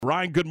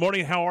Ryan, good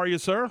morning. How are you,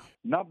 sir?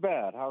 Not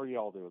bad. How are you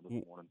all doing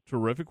this morning?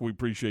 Terrific. We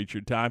appreciate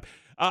your time.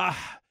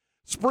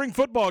 Spring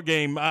football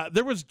game.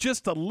 There was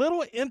just a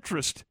little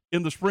interest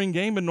in the spring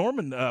game in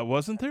Norman,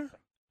 wasn't there?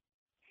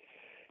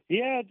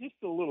 Yeah, just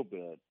a little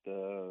bit.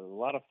 A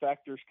lot of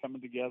factors coming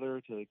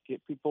together to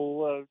get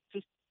people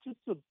just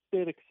a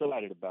bit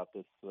excited about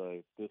this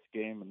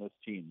game and this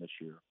team this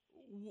year.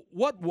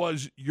 What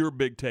was your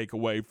big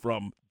takeaway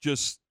from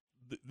just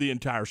the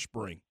entire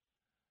spring?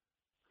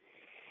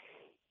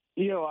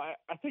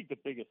 I think the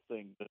biggest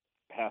thing that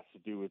has to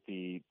do with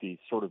the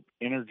sort of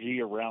energy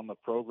around the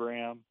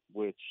program,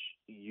 which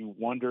you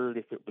wondered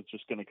if it was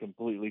just going to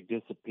completely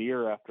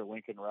disappear after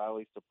Lincoln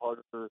Riley's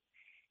departure,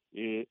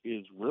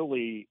 is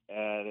really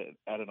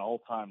at an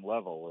all-time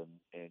level,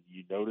 and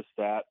you notice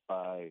that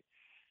by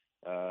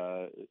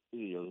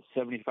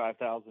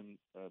 75,000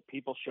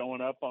 people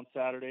showing up on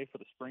Saturday for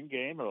the spring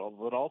game,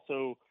 but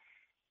also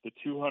the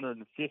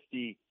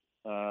 250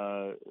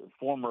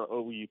 former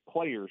OU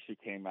players who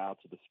came out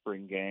to the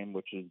spring game,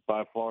 which is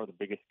by far the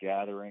biggest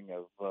gathering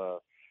of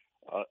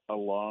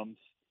alums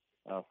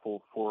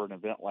for an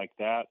event like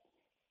that.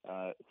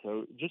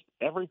 So just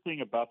everything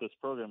about this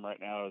program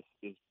right now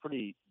is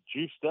pretty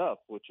juiced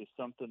up, which is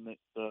something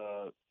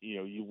that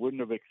you wouldn't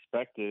have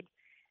expected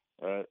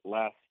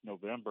last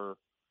November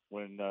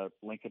when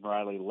Lincoln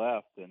Riley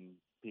left, and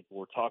people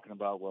were talking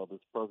about, well,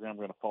 this program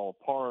going to fall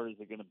apart? Is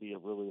it going to be a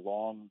really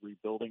long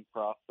rebuilding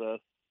process?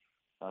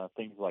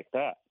 Things like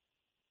that.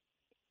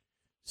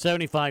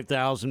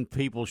 75,000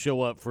 people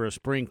show up for a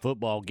spring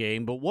football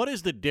game, but what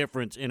is the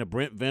difference in a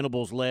Brent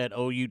Venables-led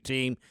OU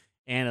team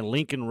and a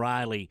Lincoln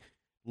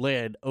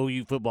Riley-led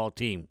OU football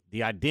team?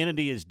 The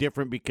identity is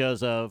different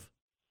because of?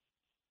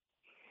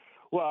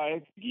 Well,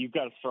 you've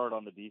got to start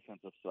on the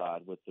defensive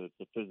side with the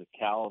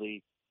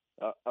physicality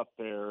up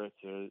there.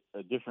 It's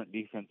a different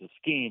defensive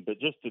scheme, but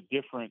just a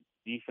different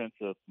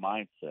defensive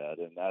mindset,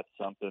 and that's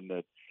something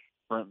that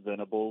Brent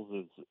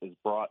Venables is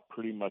brought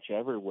pretty much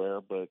everywhere,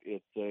 but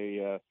it's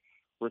a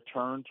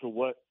return to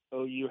what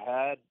OU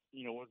had,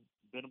 when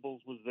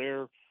Venables was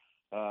there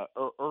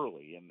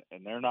early,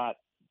 and they're not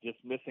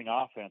dismissing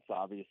offense,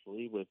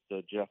 obviously, with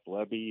Jeff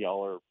Levy.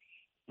 Y'all are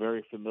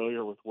very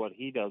familiar with what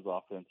he does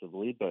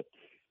offensively, but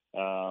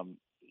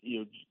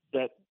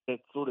that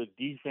sort of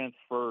defense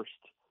first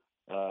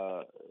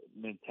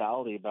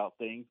mentality about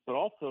things, but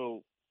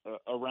also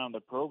around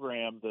the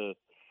program, the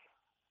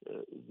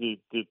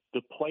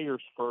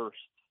players first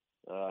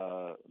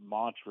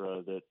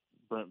mantra that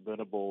Brent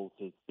Venables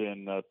has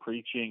been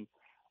preaching,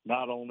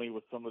 not only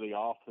with some of the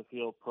off the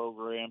field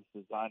programs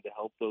designed to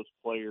help those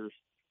players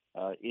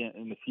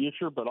in the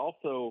future, but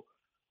also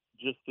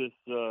just this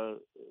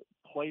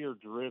player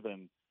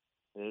driven.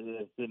 It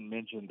has been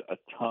mentioned a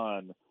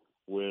ton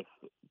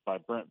by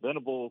Brent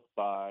Venables,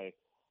 by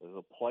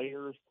the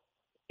players,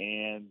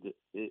 and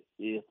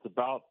it's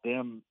about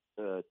them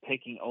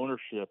taking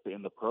ownership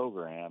in the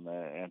program,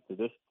 and to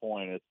this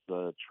point, it's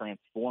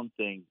transformed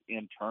things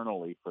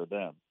internally for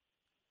them.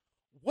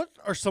 What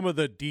are some of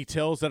the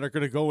details that are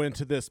going to go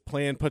into this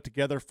plan put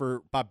together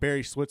by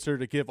Barry Switzer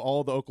to give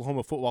all the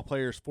Oklahoma football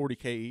players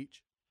 $40K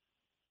each?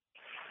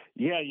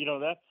 Yeah,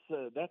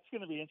 that's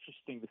going to be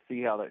interesting to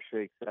see how that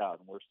shakes out,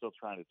 and we're still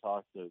trying to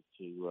talk to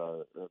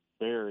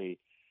Barry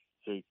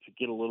to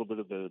get a little bit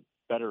of the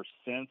better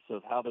sense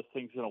of how this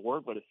thing's going to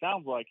work. But it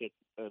sounds like it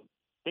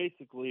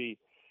basically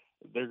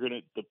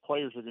the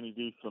players are going to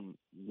do some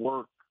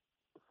work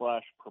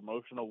 /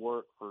 promotional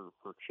work for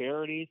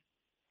charities,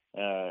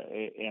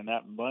 and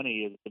that money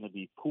is going to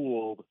be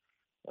pooled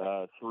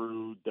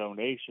through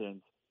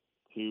donations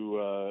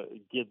to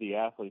give the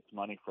athletes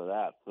money for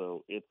that.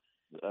 So it's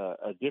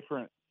a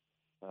different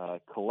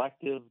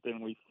collective than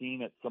we've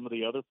seen at some of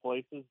the other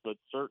places, but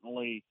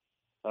certainly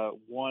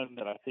one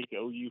that I think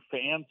OU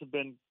fans have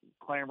been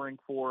clamoring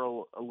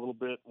for a little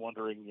bit,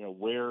 wondering,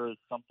 where is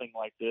something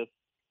like this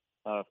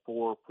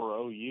for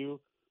OU,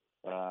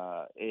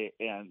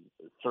 and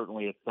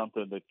certainly it's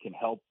something that can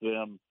help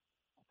them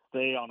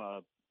stay on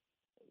a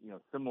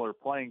similar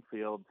playing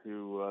field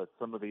to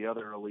some of the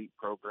other elite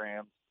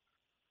programs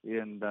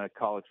in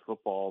college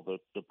football,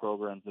 the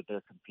programs that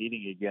they're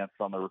competing against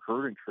on the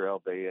recruiting trail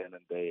day in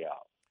and day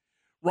out.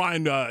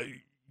 Ryan,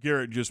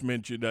 Garrett just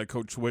mentioned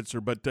Coach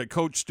Switzer, but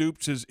Coach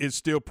Stoops is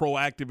still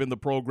proactive in the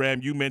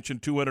program. You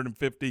mentioned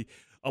 250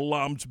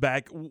 alums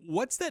back.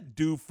 What's that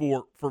do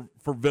for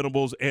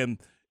Venables and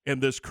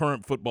this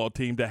current football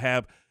team to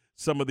have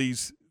some of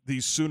these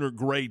Sooner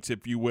greats,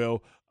 if you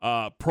will,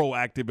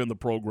 proactive in the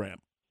program?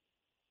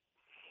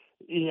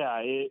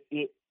 Yeah, it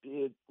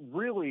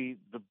really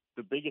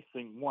the biggest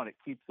thing, one, it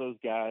keeps those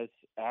guys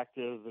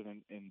active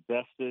and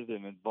invested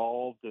and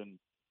involved, and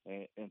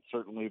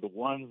certainly the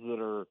ones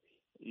that are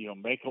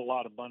making a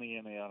lot of money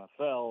in the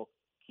NFL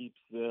keeps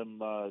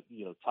them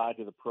tied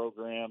to the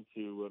program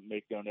to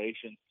make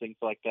donations, things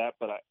like that.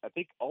 But I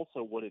think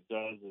also what it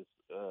does is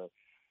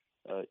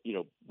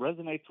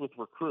resonates with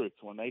recruits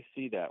when they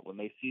see that, when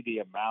they see the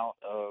amount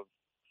of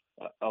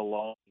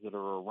alums that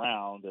are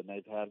around, and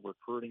they've had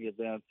recruiting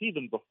events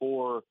even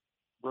before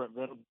Brent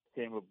Venables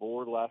came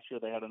aboard last year.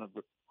 They had a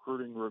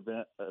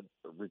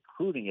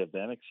recruiting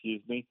event,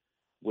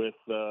 with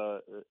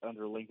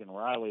under Lincoln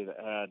Riley that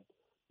had,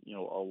 a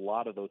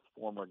lot of those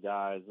former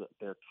guys that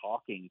they're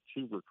talking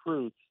to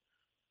recruits,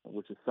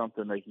 which is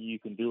something that you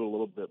can do a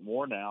little bit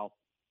more now.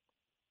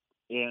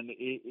 And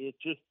it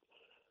just,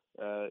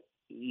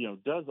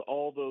 does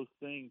all those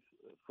things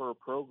for a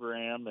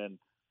program. And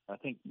I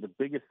think the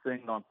biggest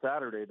thing on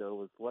Saturday, though,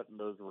 was letting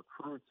those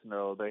recruits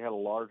know they had a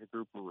large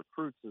group of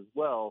recruits as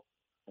well,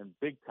 and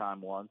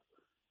big-time ones.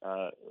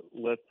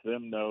 Lets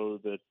them know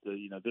that,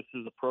 this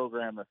is a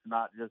program that's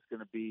not just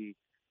going to be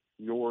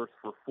yours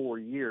for 4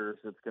 years.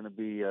 It's going to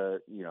be, a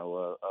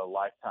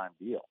lifetime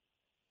deal.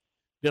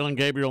 Dillon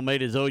Gabriel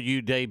made his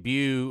OU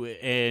debut,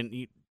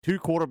 and two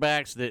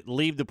quarterbacks that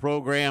leave the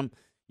program.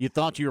 You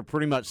thought you were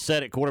pretty much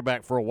set at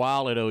quarterback for a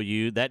while at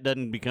OU. That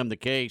doesn't become the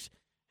case.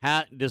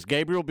 How does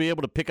Gabriel be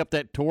able to pick up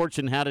that torch,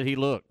 and how did he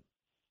look?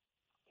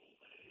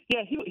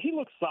 Yeah, he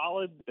looked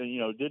solid.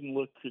 Didn't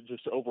look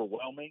just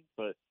overwhelming,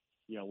 but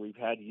we've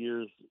had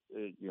years.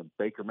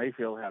 Baker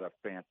Mayfield had a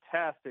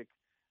fantastic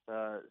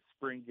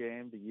spring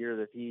game the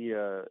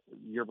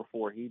year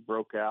before he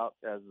broke out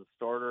as a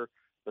starter.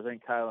 But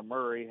then Kyler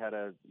Murray had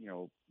a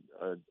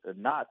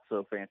not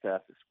so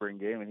fantastic spring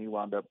game, and he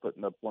wound up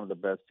putting up one of the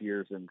best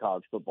years in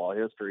college football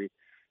history.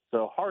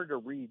 So hard to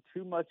read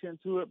too much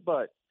into it,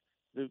 but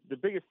the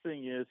biggest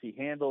thing is he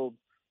handled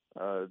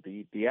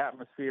the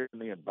atmosphere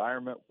and the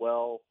environment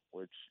well,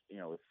 which is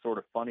sort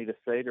of funny to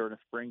say during a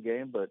spring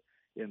game, but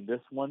in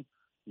this one,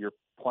 you're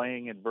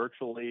playing in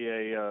virtually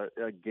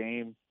a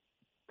game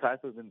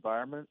type of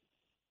environment.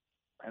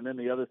 And then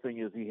the other thing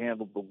is he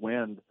handled the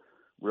wind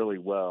really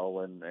well,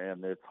 and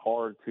it's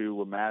hard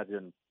to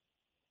imagine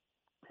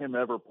him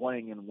ever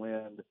playing in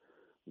wind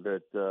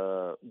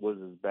that was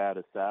as bad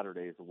as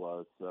Saturday's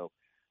was. So,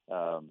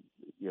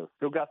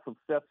 still got some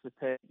steps to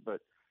take,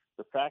 but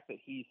the fact that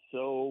he's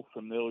so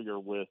familiar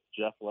with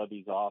Jeff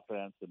Levy's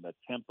offense and the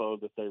tempo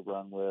that they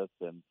run with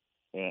and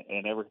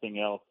everything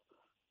else,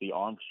 the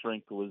arm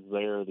strength was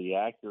there, the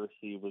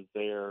accuracy was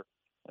there,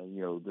 and,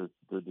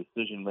 the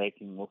decision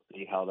making, we'll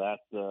see how that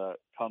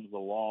comes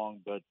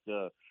along. But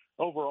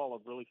overall,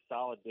 a really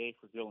solid day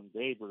for Dillon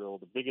Gabriel.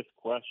 The biggest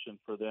question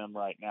for them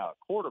right now at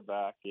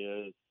quarterback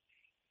is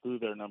who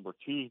their number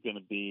 2 is going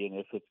to be, and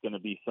if it's going to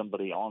be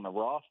somebody on the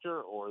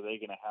roster, or are they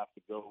going to have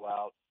to go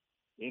out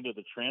into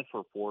the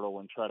transfer portal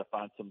and try to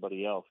find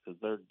somebody else, because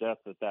their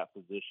depth at that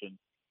position,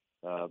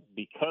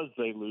 because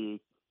they lose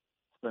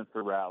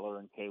Spencer Rattler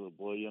and Caleb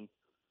Williams,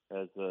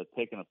 has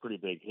taken a pretty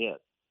big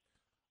hit.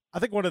 I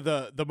think one of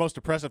the most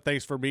impressive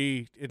things for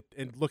me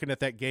in looking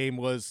at that game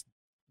was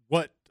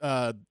what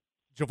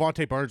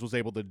Jovantae Barnes was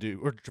able to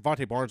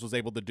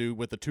do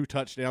with the 2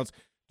 touchdowns.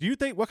 Do you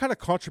think, what kind of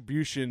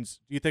contributions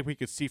do you think we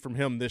could see from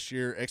him this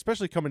year,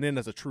 especially coming in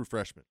as a true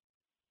freshman?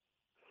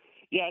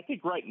 Yeah, I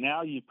think right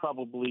now you'd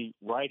probably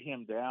write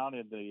him down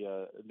in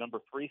the number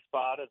 3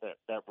 spot of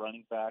that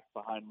running back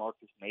behind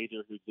Marcus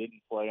Major, who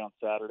didn't play on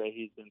Saturday.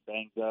 He's been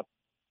banged up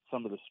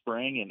some of the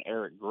spring, and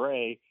Eric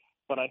Gray.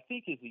 But I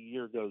think as the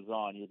year goes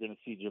on, you're going to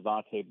see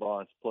Jovantae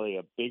Barnes play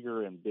a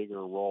bigger and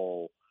bigger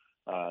role.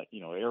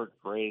 Eric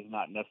Gray is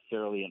not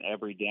necessarily an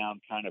every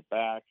down kind of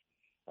back.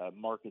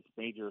 Marcus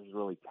Major is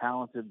really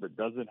talented, but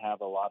doesn't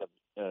have a lot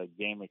of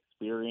game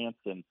experience.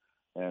 And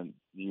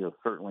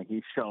certainly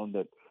he's shown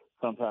that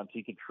sometimes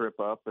he can trip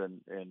up and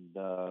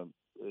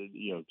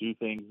do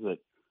things that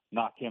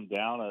knock him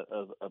down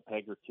a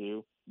peg or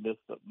two. Missed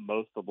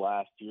most of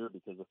last year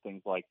because of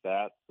things like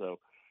that. So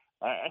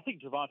I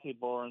think Jovantae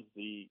Barnes,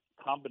 the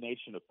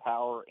combination of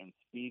power and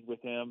speed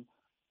with him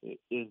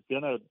is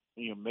going to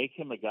make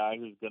him a guy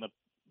who's going to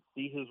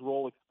see his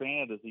role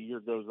expand as the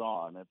year goes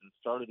on. At the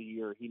start of the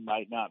year, he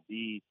might not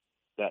be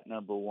that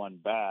number 1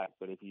 back,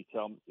 but if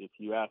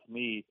you ask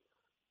me,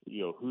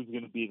 who's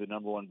going to be the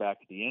number 1 back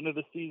at the end of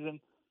the season,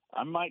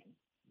 I might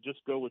just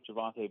go with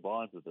Jovantae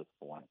Barnes at this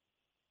point.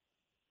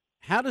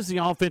 How does the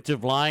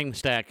offensive line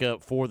stack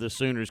up for the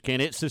Sooners? Can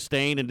it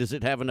sustain, and does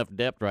it have enough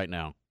depth right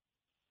now?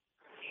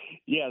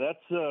 Yeah,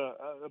 that's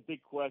a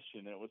big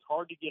question. It was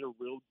hard to get a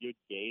real good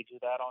gauge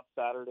of that on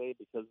Saturday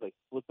because they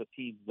split the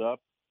teams up,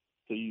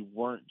 so you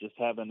weren't just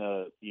having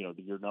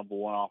your number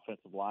 1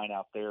 offensive line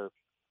out there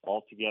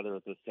all together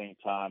at the same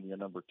time, your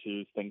number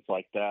 2s, things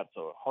like that.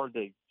 So hard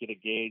to get a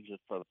gauge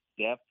of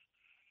depth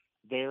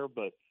there,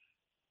 but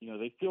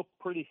they feel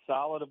pretty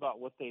solid about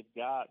what they've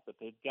got, but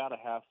they've got to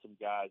have some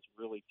guys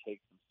really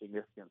take some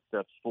significant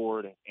steps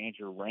forward.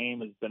 Andrew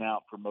Rame has been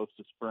out for most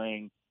of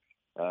spring.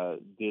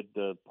 Did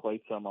play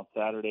some on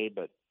Saturday,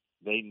 but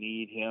they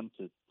need him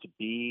to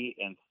be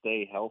and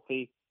stay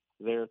healthy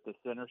there at the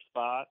center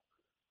spot.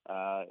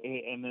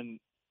 And then,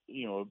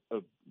 a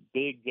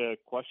big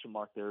question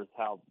mark there is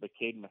how the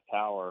Caden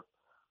McCower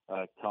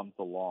comes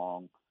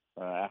along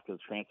after the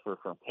transfer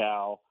from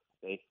Cal.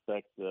 They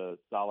expect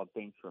solid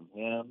things from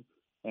him.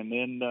 And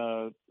then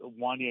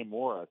Wanye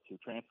Morris, who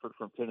transferred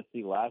from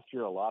Tennessee last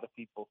year. A lot of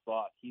people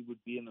thought he would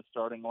be in the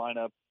starting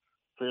lineup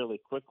fairly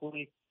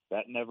quickly.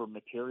 That never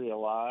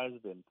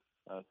materialized, and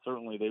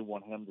certainly they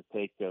want him to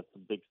take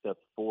some big steps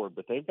forward.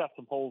 But they've got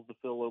some holes to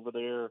fill over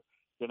there.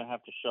 Going to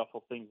have to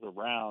shuffle things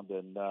around,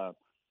 and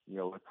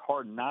it's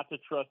hard not to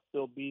trust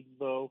Bill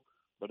Bedenbaugh.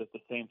 But at the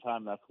same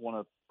time, that's one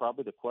of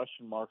probably the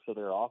question marks of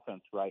their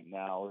offense right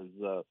now is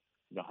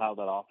how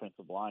that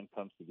offensive line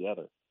comes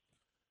together.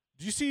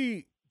 Do you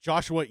see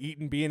Joshua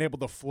Eaton being able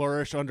to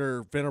flourish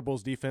under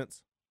Venables'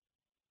 defense?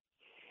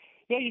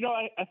 Yeah,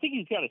 I think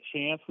he's got a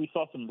chance. We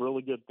saw some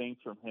really good things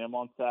from him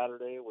on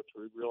Saturday, which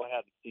we really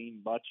hadn't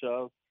seen much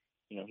of.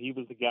 He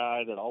was a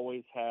guy that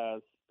always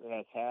has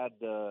had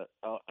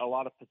a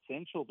lot of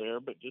potential there,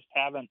 but just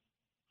haven't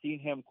seen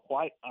him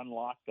quite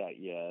unlock that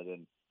yet.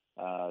 And,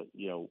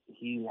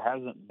 he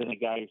hasn't been a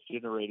guy who's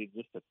generated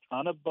just a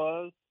ton of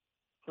buzz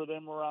for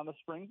them around the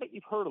spring, but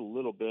you've heard a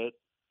little bit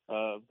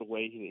of the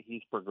way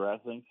he's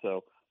progressing.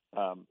 So,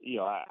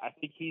 I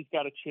think he's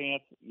got a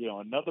chance.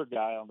 Another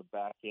guy on the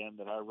back end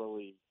that I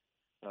really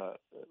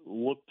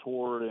look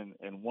toward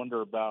and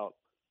wonder about,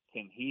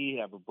 can he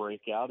have a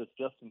breakout, is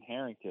Justin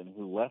Harrington,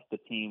 who left the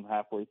team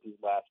halfway through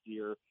last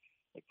year.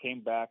 It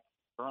came back.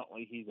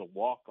 Currently, he's a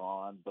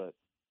walk-on, but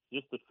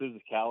just the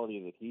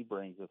physicality that he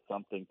brings is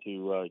something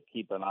to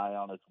keep an eye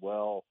on as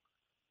well.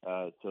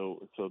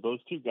 So those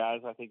two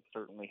guys, I think,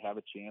 certainly have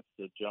a chance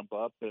to jump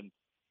up and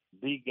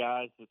be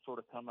guys that sort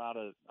of come out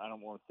of, I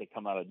don't want to say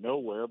come out of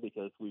nowhere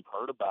because we've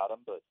heard about them,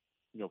 but,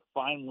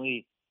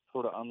 finally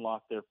sort of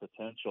unlock their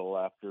potential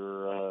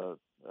after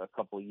a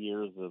couple of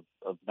years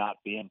of not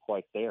being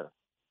quite there.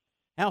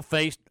 How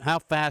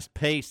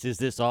fast-paced is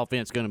this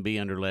offense going to be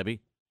under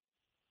Levy?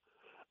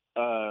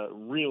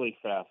 Really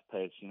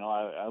fast-paced.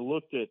 I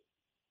looked at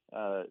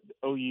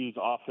OU's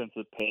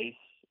offensive pace,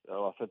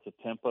 offensive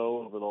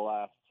tempo over the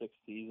last 6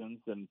 seasons,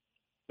 and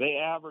they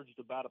averaged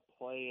about a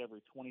play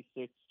every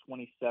 26,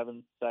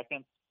 27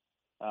 seconds,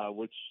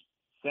 which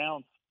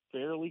sounds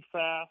fairly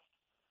fast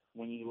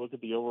when you look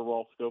at the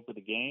overall scope of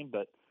the game.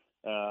 But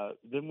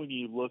then when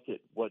you look at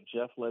what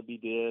Jeff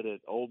Lebby did at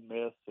Ole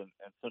Miss and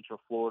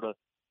Central Florida,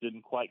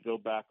 didn't quite go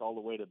back all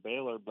the way to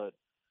Baylor, but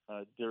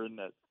during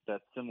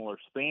that similar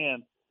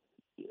span,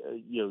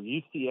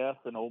 UCF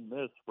and Ole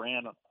Miss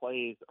ran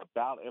plays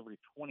about every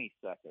 20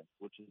 seconds,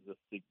 which is a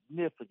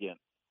significant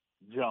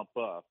jump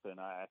up. And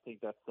I think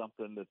that's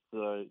something that's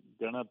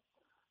going to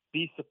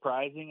be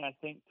surprising, I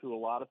think, to a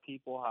lot of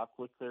people how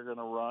quick they're going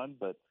to run.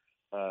 But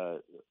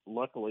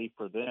luckily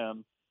for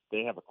them,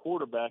 they have a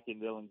quarterback in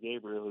Dillon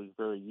Gabriel who's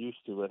very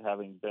used to it,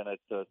 having been at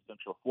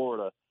Central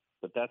Florida.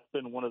 But that's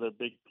been one of their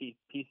big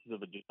pieces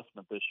of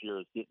adjustment this year,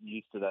 is getting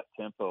used to that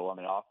tempo on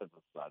the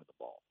offensive side of the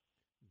ball.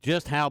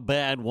 Just how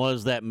bad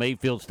was that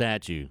Mayfield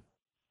statue?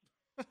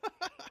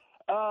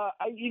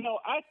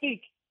 I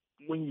think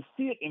when you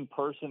see it in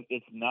person,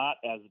 it's not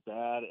as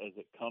bad as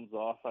it comes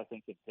off, I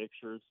think, in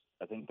pictures.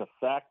 I think the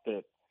fact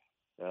that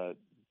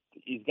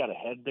he's got a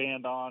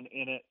headband on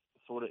in it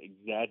sort of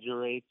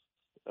exaggerates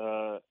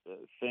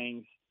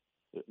things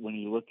when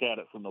you look at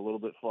it from a little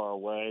bit far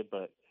away.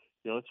 But,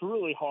 it's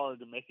really hard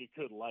to make a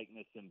good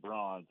likeness in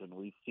bronze, and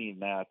we've seen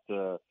that.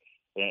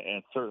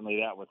 And certainly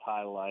that was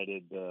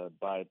highlighted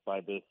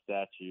by this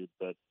statue.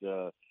 But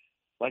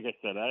like I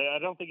said, I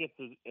don't think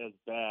it's as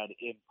bad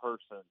in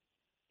person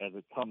as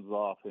it comes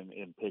off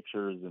in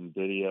pictures and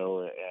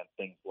video and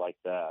things like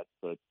that.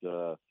 But,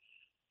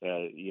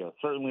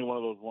 certainly one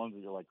of those ones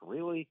that you're like,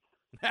 really?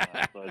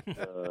 But,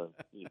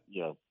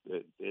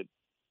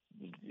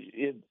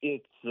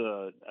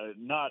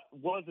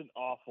 wasn't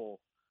awful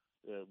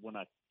when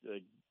I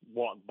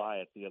walked by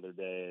it the other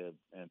day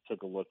and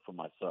took a look for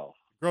myself.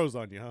 Grows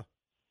on you, huh?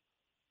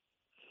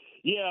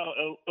 Yeah,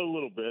 a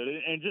little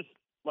bit. And just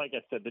like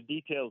I said, the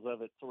details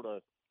of it sort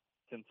of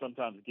can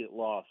sometimes get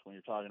lost when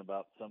you're talking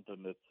about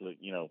something that's,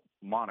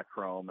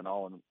 monochrome and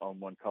all on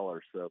one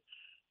color. So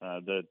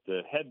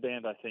the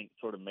headband, I think,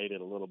 sort of made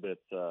it a little bit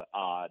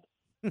odd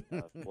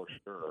for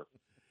sure.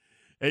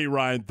 Hey,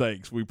 Ryan,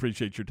 thanks. We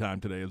appreciate your time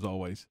today, as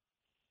always.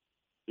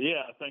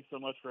 Yeah, thanks so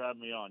much for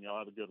having me on. Y'all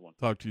have a good one.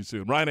 Talk to you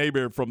soon. Ryan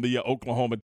Aber from the Oklahoma